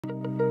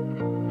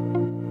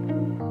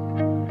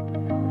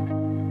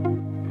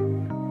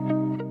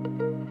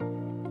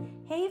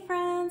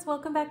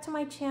welcome back to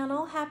my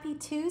channel. Happy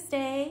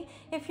Tuesday.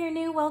 If you're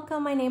new,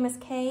 welcome. My name is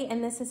Kay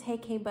and this is Hey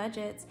Kay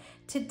Budgets.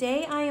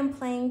 Today I am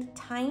playing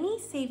tiny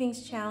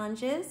savings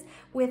challenges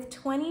with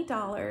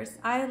 $20.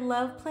 I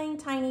love playing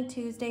tiny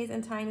Tuesdays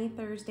and tiny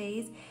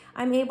Thursdays.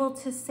 I'm able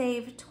to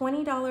save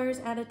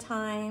 $20 at a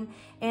time,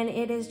 and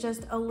it is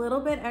just a little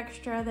bit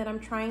extra that I'm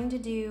trying to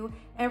do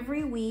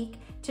every week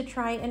to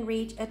try and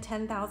reach a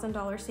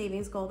 $10,000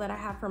 savings goal that I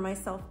have for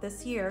myself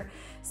this year.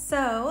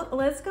 So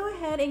let's go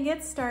ahead and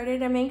get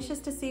started. I'm anxious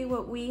to see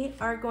what we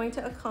are going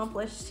to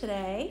accomplish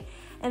today,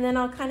 and then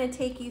I'll kind of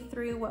take you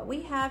through what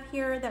we have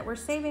here that we're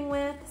saving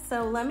with.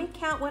 So let me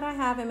count what I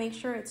have and make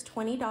sure it's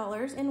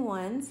 $20 in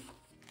ones.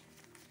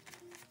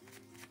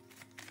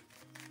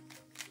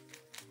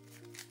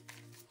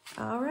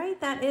 All right,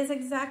 that is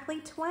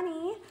exactly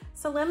 20.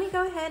 So let me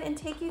go ahead and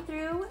take you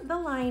through the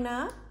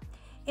lineup.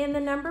 In the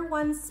number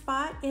one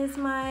spot is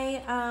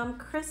my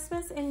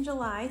Christmas in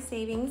July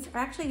savings.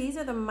 Actually, these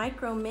are the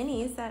micro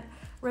minis that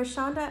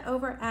Rashonda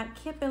over at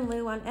Kip and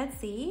Lou on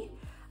Etsy,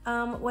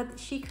 what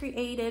she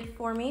created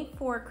for me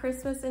for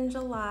Christmas in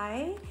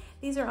July.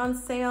 These are on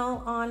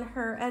sale on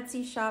her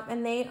Etsy shop,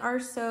 and they are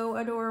so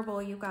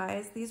adorable, you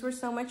guys. These were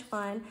so much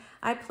fun.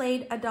 I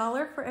played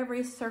 $1 for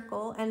every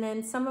circle, and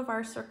then some of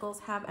our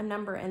circles have a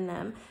number in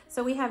them.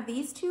 So we have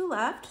these two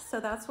left, so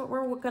that's what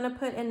we're gonna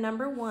put in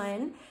number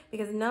one,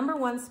 because number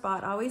one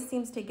spot always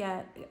seems to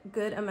get a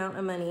good amount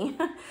of money.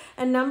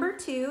 And number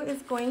two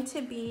is going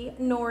to be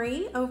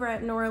Nori over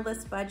at Nora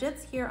List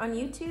Budgets here on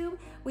YouTube.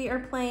 We are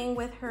playing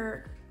with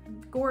her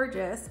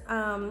gorgeous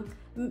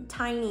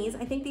Tinies.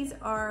 I think these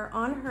are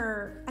on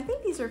her, I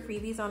think these are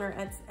freebies on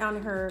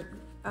her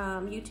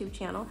YouTube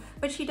channel,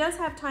 but she does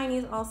have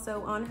Tinies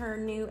also on her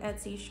new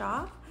Etsy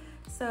shop.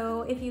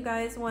 So if you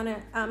guys want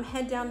to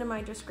head down to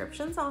my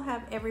descriptions, I'll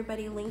have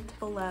everybody linked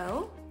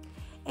below.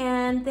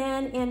 And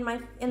then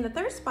in the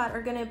third spot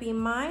are going to be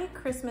my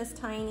Christmas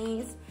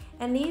Tinies,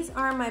 and these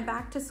are my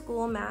back to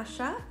school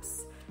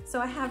mashups. So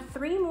I have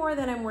 3 more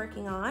that I'm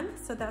working on,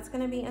 so that's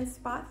going to be in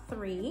spot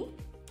 3.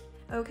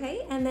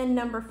 Okay, and then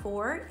number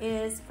 4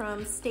 is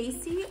from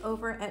Stacy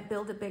over at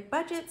Build a Big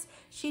Budgets.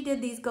 She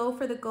did these Go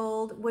for the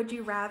Gold Would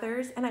You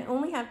Rathers, and I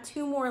only have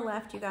 2 more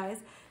left, you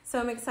guys.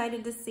 So I'm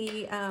excited to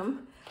see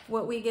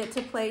what we get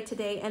to play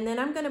today. And then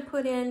I'm gonna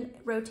put in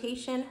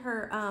rotation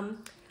her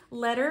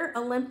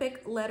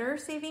Olympic letter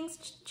savings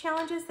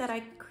challenges that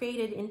I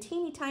created in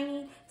teeny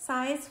tiny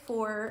size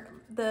for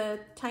the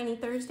Tiny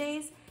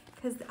Thursdays,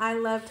 because I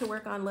love to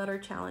work on letter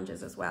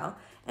challenges as well.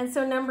 And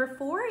so number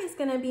 4 is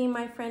gonna be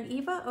my friend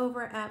Eva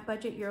over at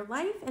Budget Your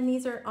Life, and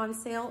these are on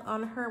sale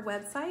on her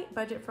website,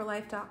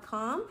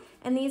 budgetforlife.com,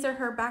 and these are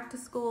her back to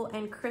school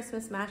and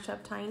Christmas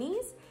mashup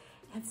tinies.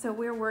 And so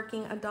we're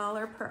working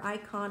 $1 per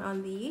icon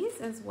on these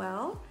as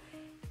well.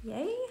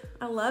 Yay,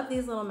 I love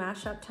these little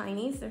mashup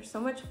tinies, they're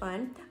so much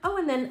fun. Oh,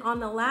 and then on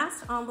the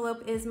last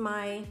envelope is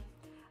my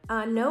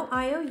no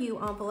IOU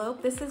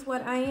envelope. This is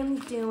what I am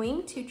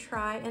doing to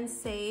try and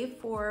save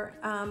for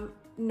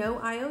no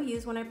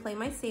IOUs when I play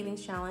my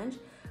savings challenge.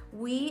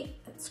 We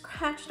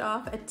scratched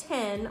off a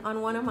 10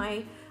 on one of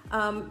my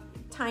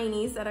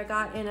tinies that I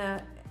got in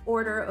a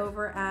order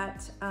over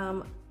at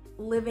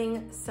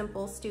Living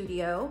Simple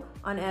Studio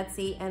on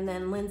Etsy, and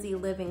then Lindsay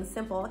Living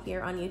Simple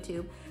here on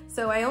YouTube.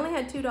 So I only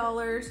had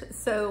 $2,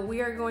 so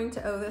we are going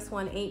to owe this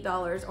one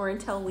 $8 or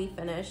until we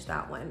finish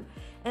that one.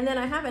 And then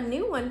I have a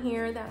new one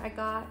here that I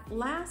got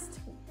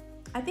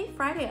I think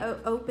Friday. I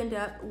opened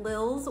up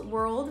Lil's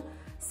World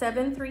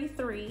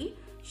 733.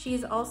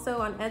 She's also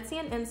on Etsy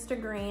and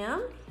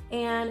Instagram,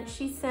 and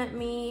she sent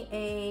me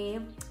a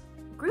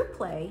group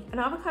play, an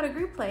avocado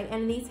group play,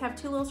 and these have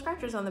 2 little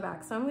scratchers on the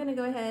back. So I'm gonna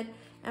go ahead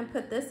and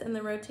put this in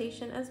the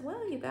rotation as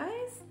well, you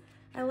guys.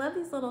 I love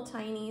these little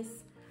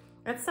tinies.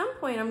 At some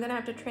point, I'm gonna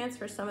have to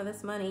transfer some of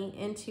this money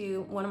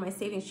into one of my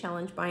savings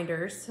challenge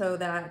binders so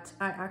that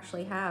I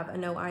actually have a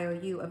no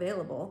IOU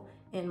available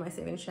in my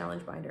savings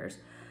challenge binders.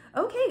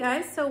 Okay,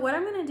 guys, so what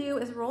I'm gonna do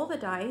is roll the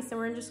dice, and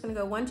we're just gonna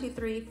go 1, 2,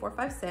 3, 4,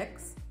 5,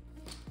 6.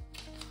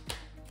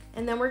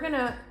 And then we're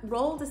gonna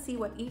roll to see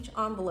what each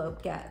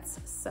envelope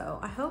gets. So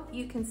I hope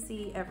you can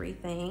see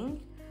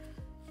everything.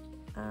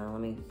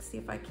 Let me see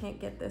if I can't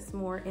get this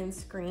more in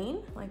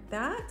screen like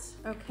that.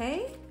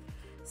 Okay.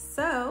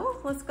 So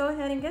let's go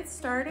ahead and get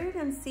started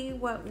and see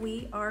what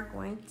we are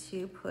going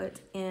to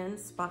put in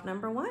spot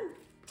number 1.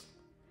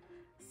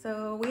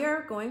 So we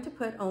are going to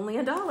put only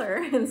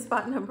 $1 in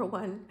spot number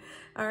 1.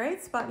 All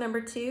right, spot number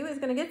 2 is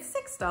gonna get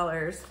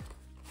 $6.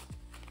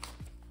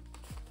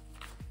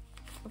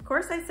 Of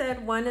course I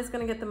said 1 is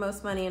gonna get the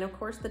most money, and of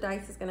course the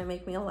dice is gonna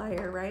make me a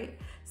liar, right?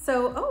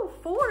 So, oh,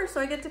 4,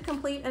 so I get to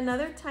complete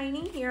another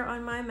tiny here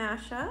on my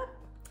mashup.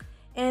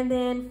 And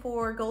then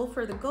for Gold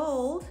for the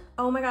Gold,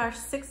 oh my gosh,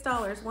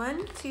 $6.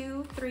 1,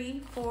 2, 3,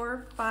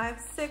 4,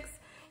 5, 6.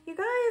 You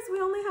guys, we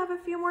only have a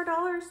few more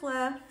dollars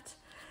left.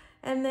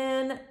 And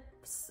then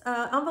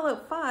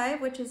envelope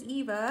 5, which is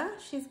Eva,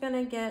 she's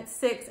gonna get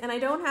 6. And I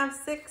don't have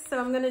 6, so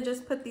I'm gonna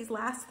just put these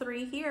last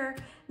 3 here.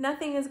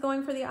 Nothing is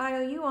going for the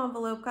IOU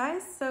envelope,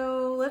 guys.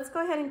 So let's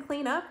go ahead and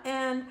clean up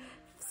and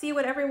see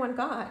what everyone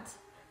got.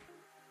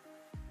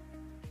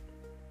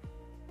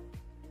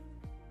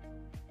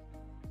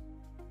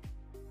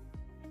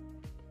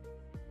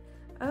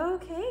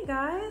 Okay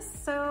guys,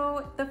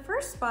 so the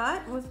first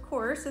spot, of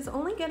course, is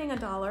only getting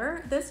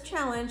 $1. This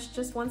challenge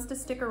just wants to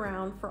stick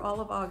around for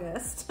all of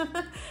August.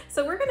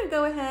 So we're gonna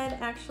go ahead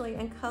actually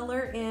and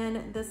color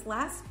in this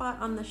last spot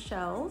on the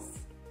shells.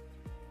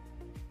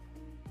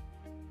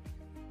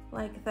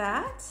 Like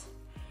that.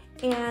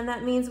 And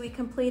that means we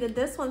completed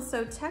this one.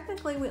 So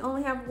technically we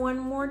only have one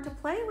more to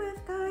play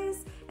with,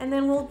 guys. And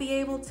then we'll be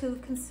able to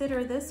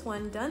consider this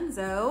one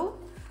donezo,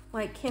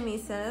 like Kimmy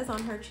says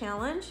on her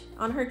challenge,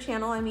 on her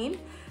channel, I mean.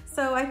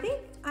 So I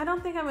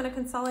don't think I'm gonna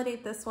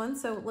consolidate this one.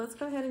 So let's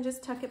go ahead and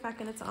just tuck it back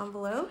in its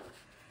envelope.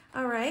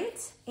 All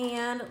right,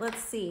 and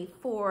let's see,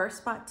 for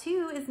spot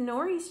 2 is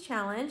Nori's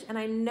challenge. And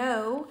I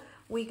know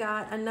we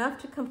got enough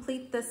to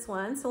complete this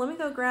one. So let me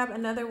go grab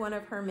another one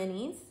of her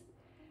minis.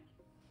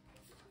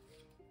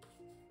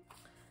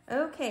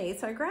 Okay,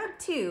 so I grabbed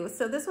 2.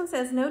 So this one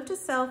says, note to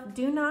self,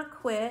 do not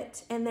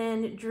quit, and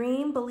then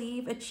dream,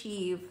 believe,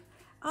 achieve.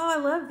 Oh, I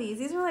love these.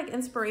 These are like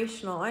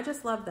inspirational. I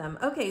just love them.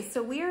 Okay,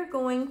 so we are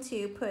going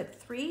to put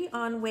 3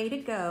 on way to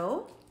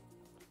go.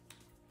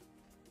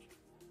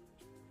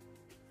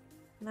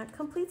 And that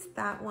completes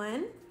that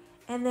one.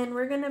 And then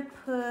we're gonna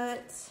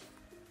put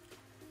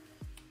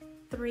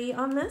 3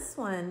 on this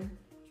one.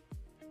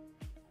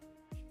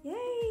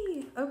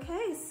 Yay,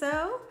 okay,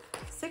 so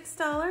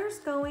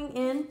 $6 going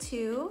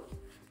into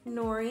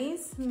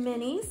Nori's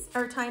minis,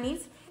 or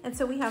tinies. And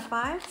so we have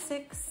 5,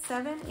 6,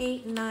 7,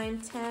 8,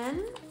 9,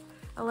 10,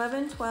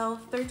 11,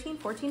 12, 13,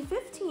 14,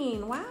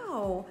 15.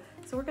 Wow.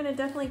 So we're gonna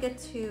definitely get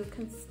to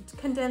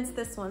condense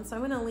this one. So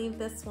I'm gonna leave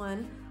this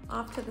one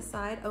off to the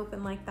side,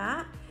 open like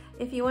that.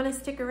 If you wanna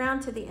stick around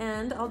to the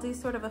end, I'll do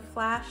sort of a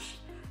flash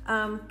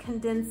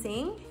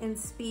condensing in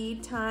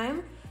speed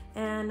time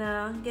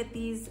and get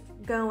these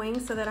going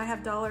so that I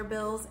have dollar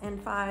bills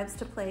and 5s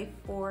to play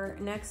for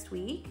next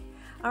week.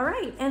 All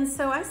right, and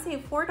so I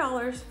saved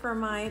 $4 for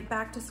my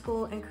back to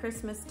school and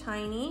Christmas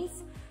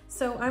tinies.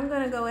 So I'm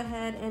gonna go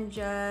ahead and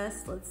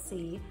just, let's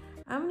see,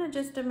 I'm gonna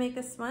just make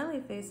a smiley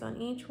face on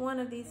each one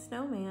of these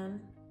snowman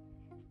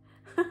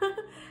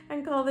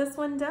and call this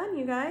one done,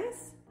 you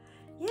guys.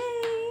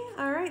 Yay,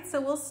 all right, so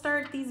we'll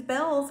start these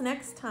bells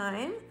next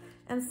time.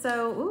 And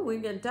so, ooh,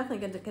 we're definitely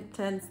going to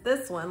condense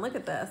this one. Look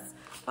at this.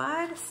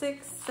 5,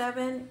 6,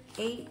 7,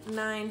 8,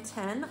 9,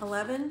 10,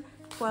 11,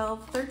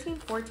 12, 13,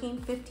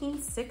 14,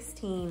 15,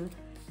 16.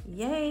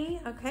 Yay.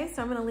 Okay,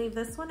 so I'm going to leave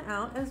this one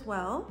out as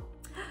well.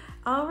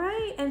 All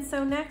right, and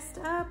so next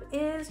up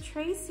is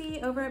Tracy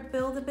over at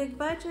Build a Big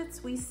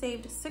Budgets. We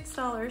saved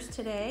 $6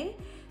 today.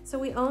 So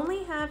we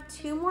only have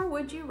 2 more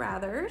Would You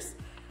Rathers.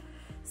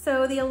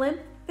 So the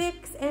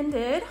Olympics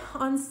ended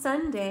on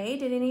Sunday.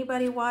 Did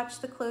anybody watch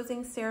the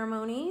closing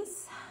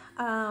ceremonies?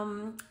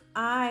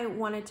 I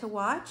wanted to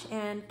watch,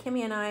 and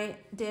Kimmy and I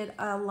did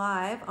a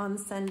live on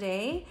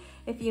Sunday,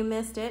 if you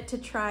missed it, to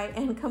try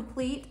and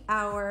complete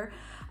our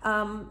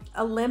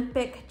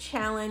Olympic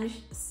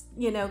challenge,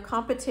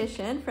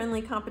 competition,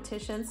 friendly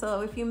competition.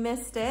 So if you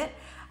missed it,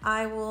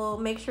 I will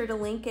make sure to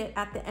link it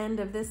at the end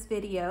of this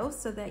video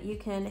so that you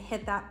can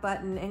hit that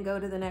button and go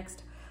to the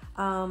next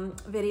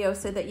video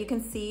so that you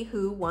can see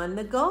who won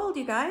the gold,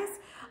 you guys.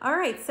 All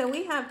right, so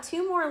we have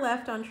 2 more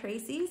left on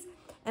Tracy's,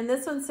 and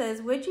this one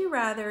says, would you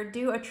rather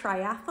do a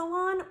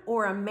triathlon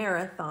or a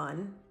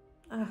marathon?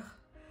 Ugh.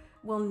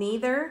 Well,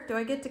 neither. Do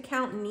I get to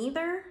count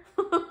neither?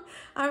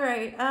 All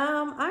right,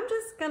 I'm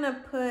just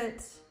gonna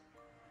put,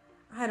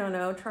 I don't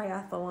know,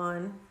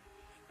 triathlon.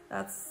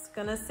 That's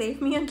gonna save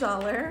me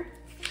 $1.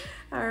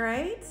 All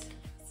right,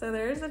 so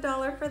there's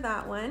 $1 for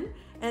that one.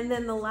 And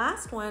then the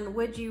last one,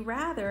 would you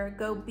rather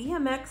go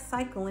BMX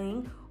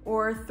cycling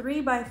or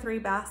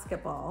 3x3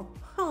 basketball?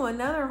 Oh,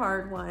 another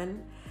hard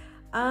one.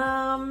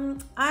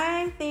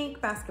 I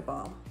think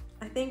basketball.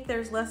 I think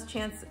there's less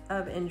chance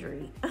of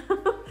injury.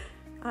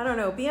 I don't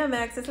know,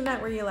 BMX, isn't that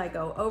where you like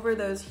go over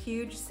those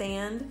huge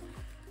sand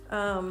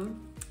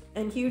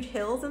and huge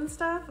hills and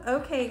stuff?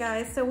 Okay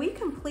guys, so we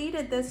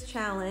completed this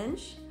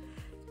challenge.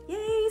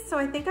 Yay, so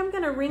I think I'm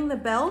gonna ring the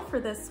bell for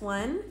this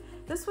one.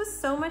 This was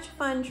so much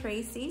fun,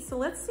 Tracy. So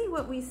let's see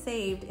what we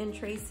saved in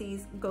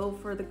Tracy's Go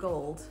for the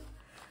Gold.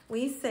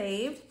 We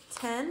saved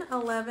 10,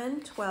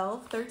 11,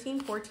 12, 13,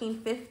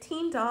 14,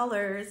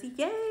 $15.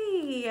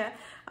 Yay!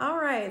 All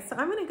right, so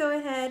I'm gonna go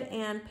ahead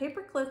and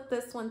paperclip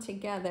this one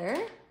together,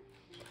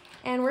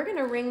 and we're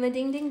gonna ring the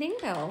ding, ding, ding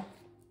bell.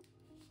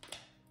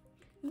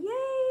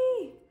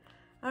 Yay!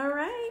 All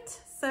right,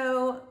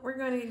 so we're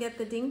gonna get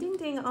the ding, ding,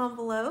 ding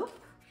envelope.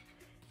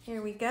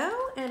 Here we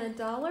go, and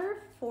 $1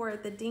 for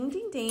the ding,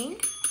 ding, ding.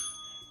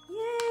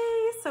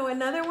 Yay, so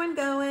another one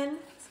going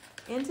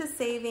into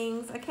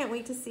savings. I can't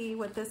wait to see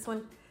what this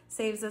one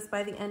saves us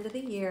by the end of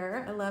the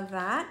year. I love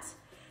that.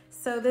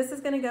 So this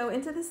is gonna go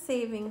into the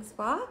savings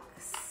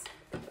box.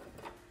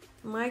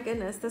 My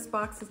goodness, this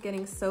box is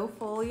getting so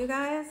full, you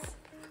guys.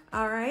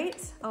 All right,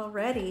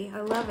 already, I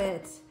love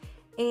it.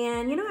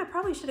 And I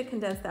probably should have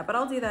condensed that, but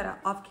I'll do that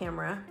off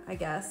camera, I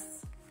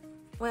guess.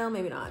 Well,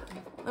 maybe not.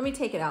 Let me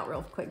take it out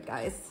real quick,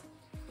 guys.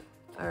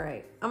 All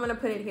right, I'm gonna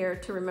put it here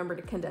to remember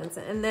to condense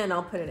it, and then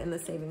I'll put it in the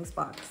savings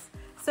box.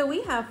 So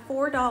we have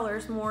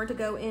 $4 more to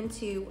go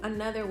into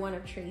another one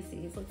of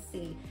Tracy's. Let's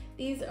see.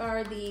 These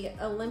are the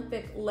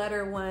Olympic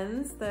letter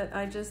ones that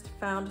I just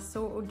found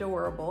so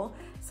adorable.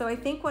 So I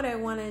think what I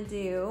want to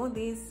do,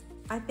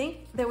 I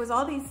think there was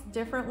all these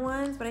different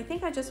ones, but I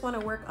think I just want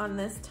to work on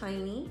this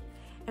tiny,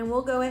 and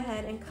we'll go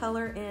ahead and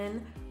color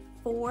in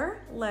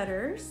 4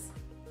 letters.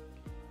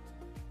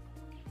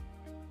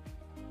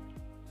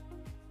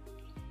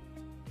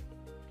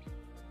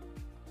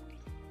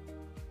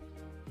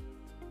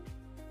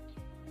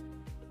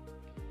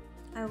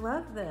 I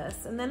love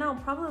this. And then I'll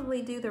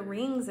probably do the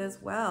rings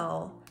as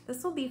well.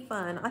 This will be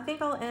fun. I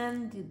think I'll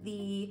end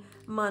the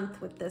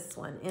month with this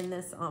one in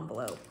this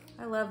envelope.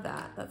 I love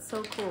that. That's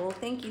so cool.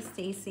 Thank you,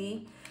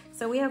 Stacy.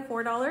 So we have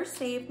 $4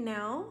 saved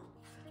now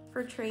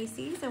for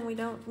Tracy's, and we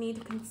don't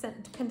need to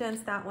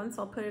condense that one,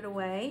 so I'll put it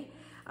away.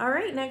 All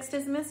right, next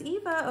is Miss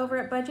Eva over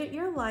at Budget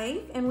Your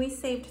Life, and we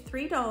saved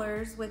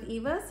 $3 with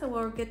Eva, so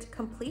we'll get to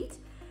complete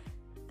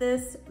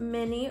this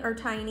mini or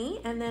tiny,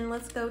 and then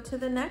let's go to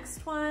the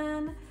next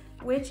one,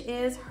 which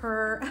is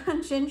her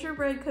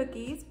gingerbread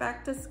cookies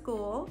back to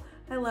school.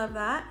 I love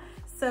that.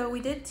 So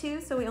we did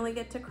 2, so we only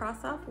get to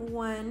cross off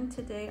 1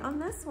 today on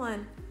this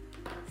one.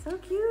 So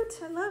cute,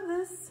 I love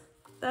this.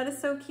 That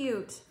is so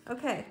cute.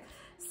 Okay,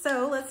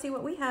 so let's see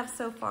what we have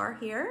so far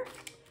here.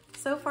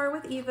 So far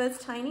with Eva's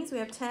Tinies, we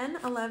have 10,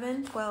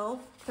 11,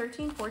 12,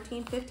 13,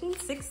 14, 15,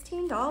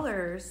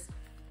 $16.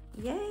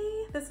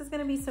 Yay, this is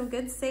gonna be some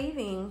good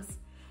savings.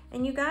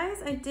 And you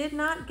guys, I did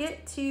not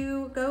get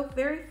to go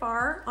very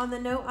far on the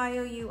no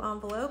IOU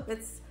envelope.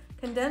 It's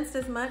condensed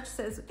as much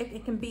as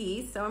it can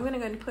be, so I'm gonna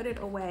go and put it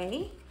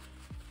away.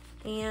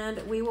 And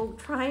we will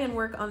try and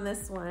work on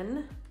this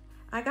one.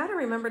 I gotta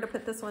remember to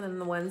put this one in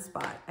the one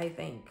spot, I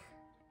think.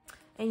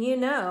 And you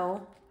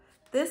know,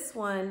 this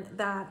one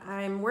that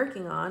I'm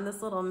working on,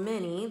 this little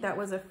mini, that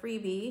was a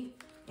freebie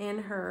in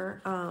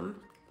her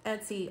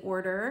Etsy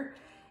order,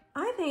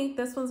 I think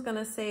this one's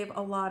gonna save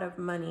a lot of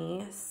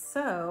money.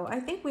 So I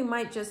think we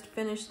might just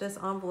finish this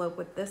envelope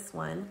with this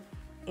one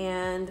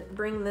and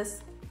bring this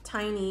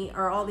tiny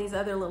or all these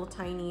other little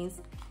tinies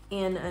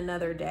in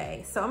another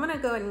day. So I'm gonna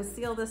go ahead and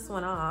seal this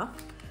one off.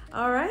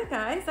 All right,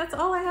 guys, that's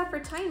all I have for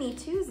Tiny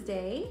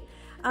Tuesday.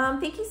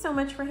 Thank you so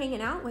much for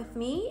hanging out with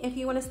me. If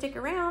you wanna stick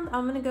around,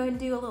 I'm gonna go ahead and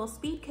do a little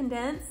speed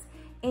condense,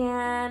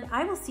 and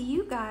I will see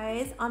you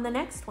guys on the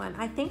next one.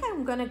 I think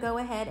I'm gonna go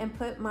ahead and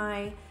put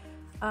my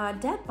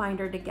debt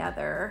binder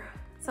together.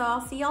 So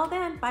I'll see y'all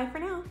then. Bye for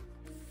now.